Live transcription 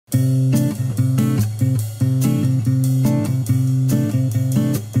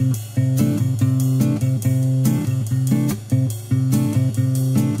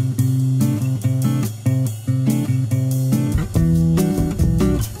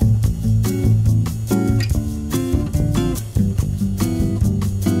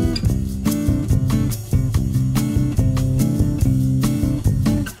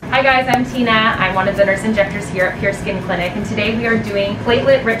Hi guys, I'm Tina. I'm one of the nurse injectors here at PUR Skin Clinic, and today we are doing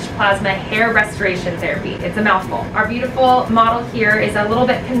platelet-rich plasma hair restoration therapy. It's a mouthful. Our beautiful model here is a little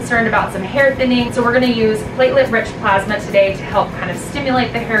bit concerned about some hair thinning, so we're going to use platelet-rich plasma today to help kind of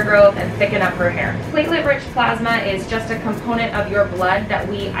stimulate the hair growth and thicken up her hair. Platelet-rich plasma is just a component of your blood that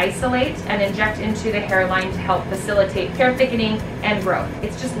we isolate and inject into the hairline to help facilitate hair thickening and growth.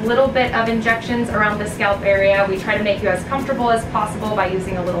 It's just a little bit of injections around the scalp area. We try to make you as comfortable as possible by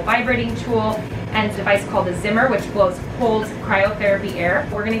using a little vibrating tool and a device called a Zimmer, which blows cold cryotherapy air.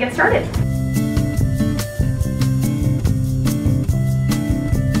 We're going to get started.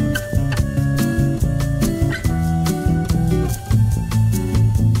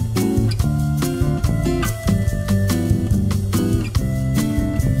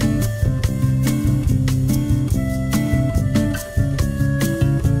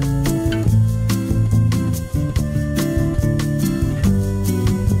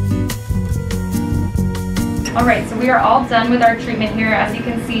 Alright, so we are all done with our treatment here. As you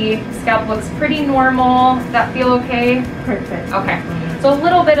can see, the scalp looks pretty normal. Does that feel okay? Perfect. Okay. So a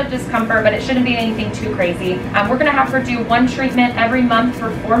little bit of discomfort, but it shouldn't be anything too crazy. We're going to have her do one treatment every month for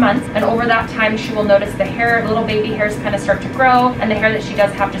 4 months, and over that time she will notice the hair, little baby hairs kind of start to grow, and the hair that she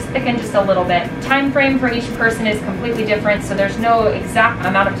does have just thicken just a little bit. Time frame for each person is completely different, so there's no exact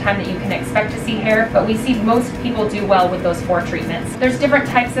amount of time that you can expect to see hair, but we see most people do well with those 4 treatments. There's different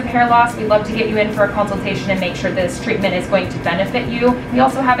types of hair loss. We'd love to get you in for a consultation and make sure this treatment is going to benefit you. We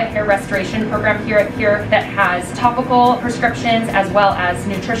also have a hair restoration program here at PUR that has topical prescriptions as well as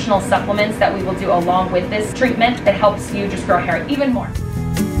nutritional supplements that we will do along with this treatment that helps you just grow hair even more.